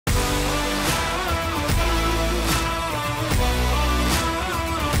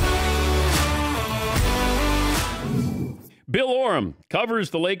Bill Oram covers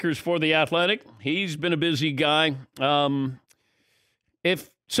the Lakers for The Athletic. He's been a busy guy. If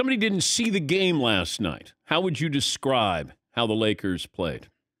somebody didn't see the game last night, how would you describe how the Lakers played?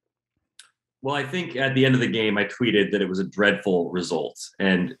 Well, I think at the end of the game, I tweeted that it was a dreadful result,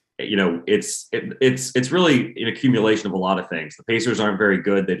 and it's really an accumulation of a lot of things. The Pacers aren't very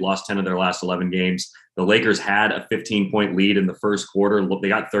good; they've lost 10 of their last 11 games. The Lakers had a 15-point lead in the first quarter. They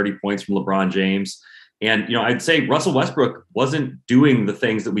got 30 points from LeBron James, and I'd say Russell Westbrook wasn't doing the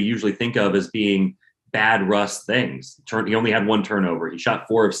things that we usually think of as being bad Russ things. He only had one turnover. He shot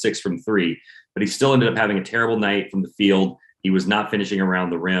 4 of 6 from 3, but he still ended up having a terrible night from the field. He was not finishing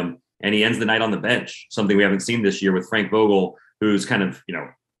around the rim. And he ends the night on the bench, something we haven't seen this year with Frank Vogel, who's kind of,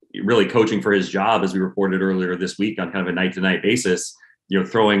 really coaching for his job, as we reported earlier this week, on kind of a night-to-night basis,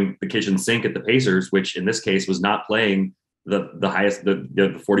 throwing the kitchen sink at the Pacers, which in this case was not playing the highest, the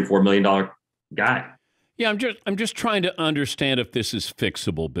 $44 million guy. Yeah, I'm just trying to understand if this is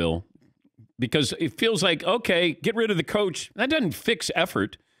fixable, Bill, because it feels like, okay, get rid of the coach. That doesn't fix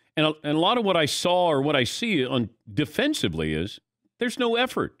effort. And a lot of what I saw or what I see on defensively is there's no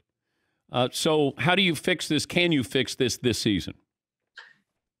effort. So how do you fix this? Can you fix this season?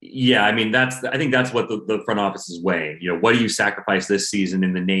 Yeah, I mean, I think that's what the front office is weighing. What do you sacrifice this season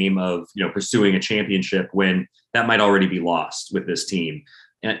in the name of, pursuing a championship when that might already be lost with this team?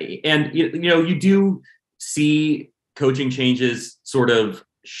 And you do see coaching changes sort of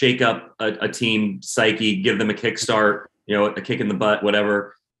shake up a team psyche, give them a kickstart, a kick in the butt,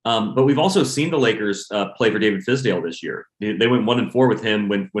 whatever. But we've also seen the Lakers play for David Fizdale this year. They went 1-4 with him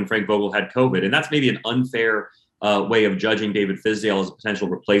when Frank Vogel had COVID, and that's maybe an unfair way of judging David Fizdale as a potential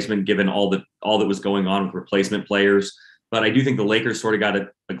replacement, given all that was going on with replacement players. But I do think the Lakers sort of got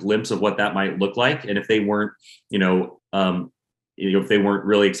a glimpse of what that might look like, and if they weren't, if they weren't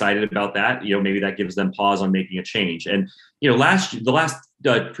really excited about that, maybe that gives them pause on making a change. And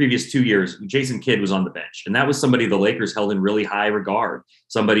the previous 2 years, Jason Kidd was on the bench, and that was somebody the Lakers held in really high regard.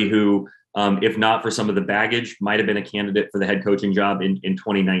 Somebody who, if not for some of the baggage, might have been a candidate for the head coaching job in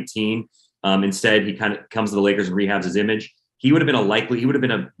 2019. Instead, he kind of comes to the Lakers and rehabs his image. He would have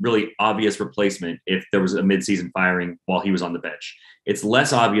been a really obvious replacement if there was a midseason firing while he was on the bench. It's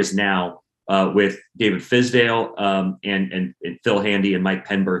less obvious now with David Fizdale and Phil Handy and Mike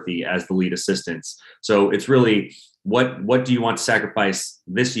Penberthy as the lead assistants. So it's really, what do you want to sacrifice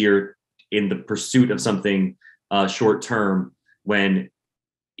this year in the pursuit of something short term when,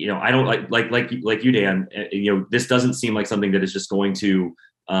 I don't like you, Dan, this doesn't seem like something that is just going to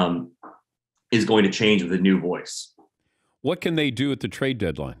change with a new voice. What can they do at the trade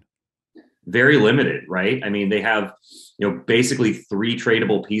deadline? Very limited, right? I mean, they have, basically 3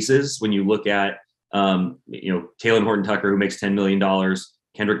 tradable pieces when you look at, Taylor Horton-Tucker, who makes $10 million,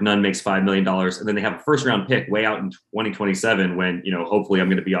 Kendrick Nunn makes $5 million, and then they have a first-round pick way out in 2027 when, hopefully I'm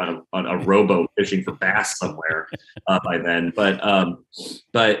going to be on a rowboat fishing for bass somewhere by then. But and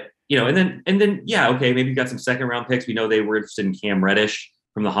then, yeah, okay, maybe you've got some second-round picks. We know they were interested in Cam Reddish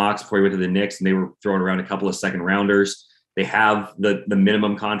from the Hawks before he went to the Knicks, and they were throwing around a couple of second-rounders. They have the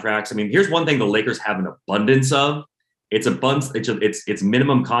minimum contracts. I mean, here's one thing the Lakers have an abundance of. It's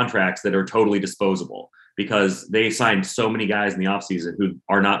minimum contracts that are totally disposable because they signed so many guys in the offseason who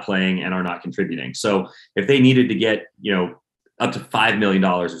are not playing and are not contributing. So if they needed to get, up to $5 million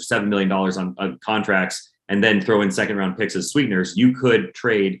or $7 million on contracts and then throw in second-round picks as sweeteners, you could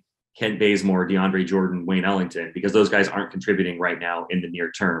trade Kent Bazemore, DeAndre Jordan, Wayne Ellington, because those guys aren't contributing right now in the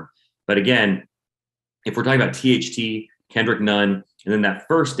near term. But again, if we're talking about THT, Kendrick Nunn, and then that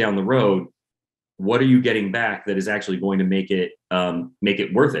first down the road, what are you getting back that is actually going to make it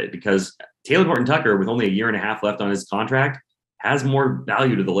worth it? Because Taylor Horton-Tucker, with only a year and a half left on his contract, has more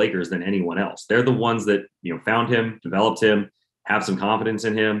value to the Lakers than anyone else. They're the ones that found him, developed him, have some confidence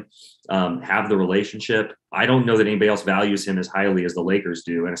in him, have the relationship. I don't know that anybody else values him as highly as the Lakers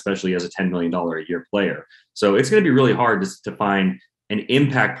do, and especially as a $10 million a year player. So it's going to be really hard to find an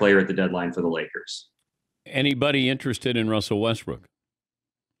impact player at the deadline for the Lakers. Anybody interested in Russell Westbrook?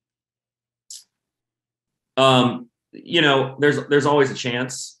 There's always a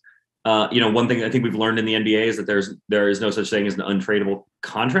chance. One thing I think we've learned in the NBA is that there is no such thing as an untradeable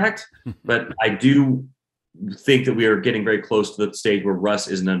contract, but I do think that we are getting very close to the stage where Russ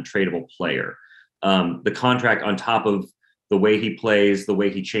is an untradeable player. The contract on top of the way he plays, the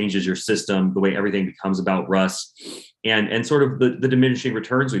way he changes your system, the way everything becomes about Russ, and sort of the diminishing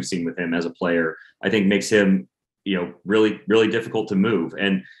returns we've seen with him as a player, I think makes him, really, really difficult to move.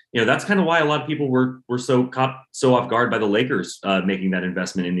 And, that's kind of why a lot of people were so caught so off guard by the Lakers making that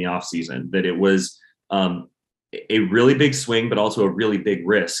investment in the offseason, that it was a really big swing, but also a really big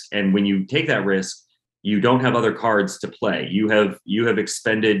risk. And when you take that risk, you don't have other cards to play. You have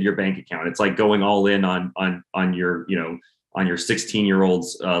expended your bank account. It's like going all in on your, on your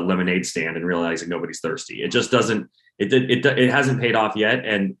 16-year-old's lemonade stand and realizing nobody's thirsty. It just doesn't. It hasn't paid off yet,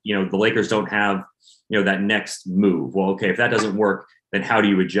 and the Lakers don't have that next move. Well, okay, if that doesn't work, then how do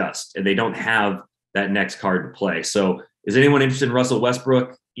you adjust? And they don't have that next card to play. So, is anyone interested in Russell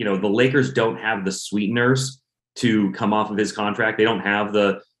Westbrook? The Lakers don't have the sweeteners to come off of his contract. They don't have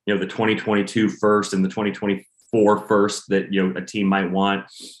the 2022 first and the 2024 first that a team might want.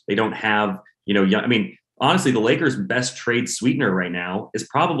 They don't have honestly, the Lakers' best trade sweetener right now is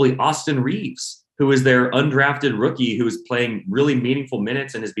probably Austin Reeves, who is their undrafted rookie who is playing really meaningful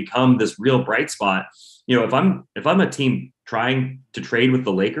minutes and has become this real bright spot. If I'm a team trying to trade with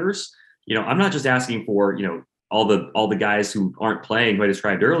the Lakers, I'm not just asking for all the guys who aren't playing who I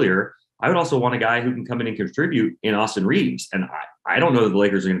described earlier. I would also want a guy who can come in and contribute in Austin Reeves, and I don't know that the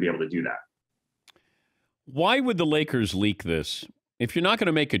Lakers are going to be able to do that. Why would the Lakers leak this if you're not going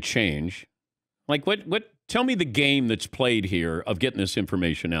to make a change? Like what? Tell me the game that's played here of getting this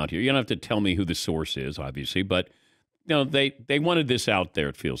information out here. You don't have to tell me who the source is, obviously, but they wanted this out there.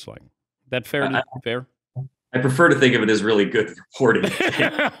 It feels like that fair. Fair. I prefer to think of it as really good reporting.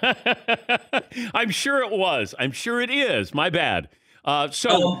 I'm sure it was. I'm sure it is. My bad.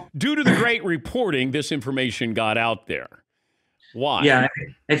 So, due to the great reporting, this information got out there. Why? Yeah,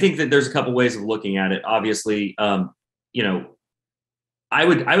 I think that there's a couple ways of looking at it. Obviously, I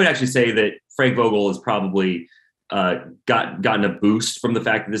would actually say that Frank Vogel has probably gotten a boost from the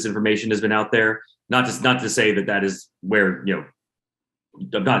fact that this information has been out there. Not to say that is where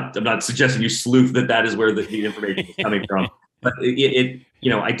I'm not suggesting you sleuth that is where the information is coming from. But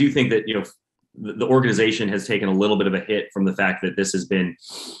I do think that the organization has taken a little bit of a hit from the fact that this has been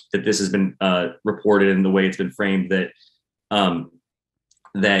reported in the way it's been framed, that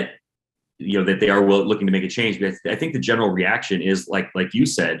they are looking to make a change. But I think the general reaction is like you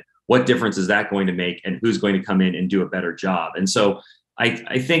said, what difference is that going to make, and who's going to come in and do a better job? And so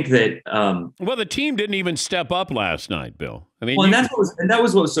I think that the team didn't even step up last night, Bill. I mean, that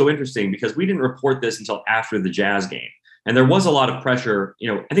was what was so interesting, because we didn't report this until after the Jazz game, and there was a lot of pressure.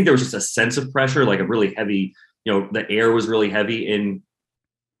 I think there was just a sense of pressure, like a really heavy. The air was really heavy in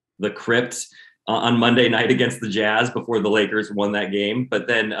the crypt on Monday night against the Jazz before the Lakers won that game. But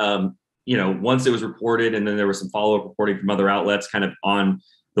then once it was reported, and then there was some follow-up reporting from other outlets kind of on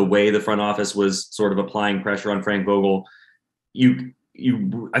the way the front office was sort of applying pressure on Frank Vogel.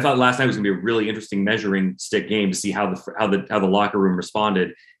 I thought last night was going to be a really interesting measuring stick game to see how the locker room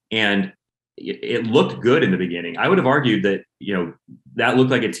responded, and it looked good in the beginning. I would have argued that that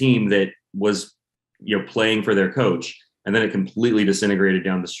looked like a team that was playing for their coach, and then it completely disintegrated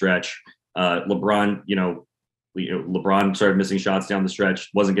down the stretch. LeBron started missing shots down the stretch,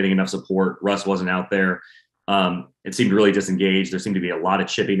 wasn't getting enough support. Russ wasn't out there. It seemed really disengaged. There seemed to be a lot of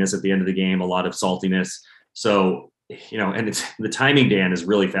chippiness at the end of the game, a lot of saltiness. So, and it's the timing, Dan, is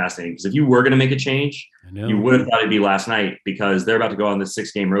really fascinating, because if you were going to make a change, you would have thought it'd be last night, because they're about to go on this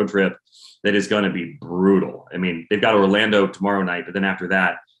 6-game road trip that is going to be brutal. I mean, they've got Orlando tomorrow night, but then after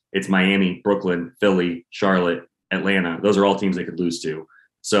that, it's Miami, Brooklyn, Philly, Charlotte, Atlanta. Those are all teams they could lose to.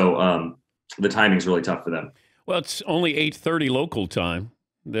 So the timing is really tough for them. Well, it's only 8:30 local time.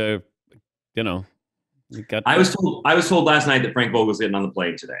 I was told last night that Frank Vogel was getting on the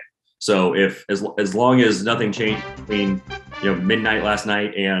plane today. So as long as nothing changed between midnight last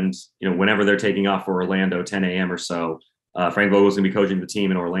night and whenever they're taking off for Orlando, 10 a.m. or so, Frank Vogel is going to be coaching the team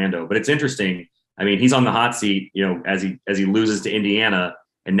in Orlando. But it's interesting. I mean, he's on the hot seat, as he loses to Indiana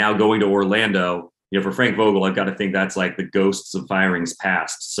and now going to Orlando. For Frank Vogel, I've got to think that's like the ghosts of firings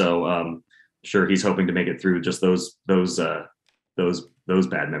past. So sure, he's hoping to make it through just those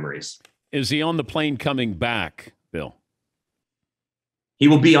bad memories. Is he on the plane coming back, Bill? He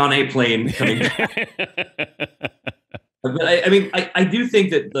will be on a plane coming back. But I do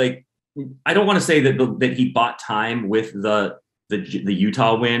think that, I don't want to say that he bought time with the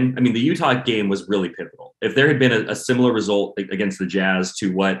Utah win. I mean, the Utah game was really pivotal. If there had been a similar result against the Jazz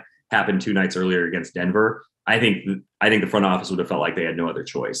to what happened 2 nights earlier against Denver, I think the front office would have felt like they had no other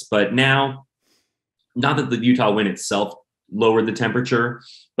choice. But now, not that the Utah win itself lowered the temperature,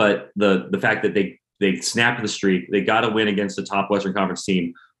 but the fact that they snapped the streak, they got a win against a top Western Conference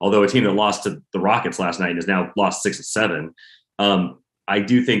team, although a team that lost to the Rockets last night and has now lost 6 of 7. I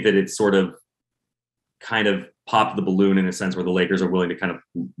do think that it's sort of kind of popped the balloon in a sense where the Lakers are willing to kind of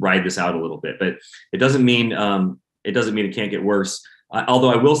ride this out a little bit, but it doesn't mean it can't get worse.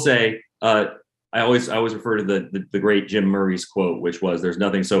 Although I will say, I always refer to the great Jim Murray's quote, which was, "There's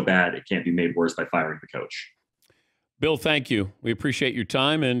nothing so bad it can't be made worse by firing the coach." Bill, thank you. We appreciate your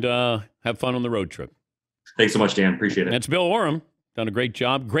time, and have fun on the road trip. Thanks so much, Dan. Appreciate it. That's Bill Oram. Done a great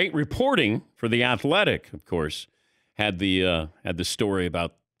job. Great reporting for The Athletic, of course. Had the story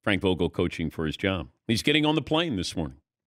about Frank Vogel coaching for his job. He's getting on the plane this morning.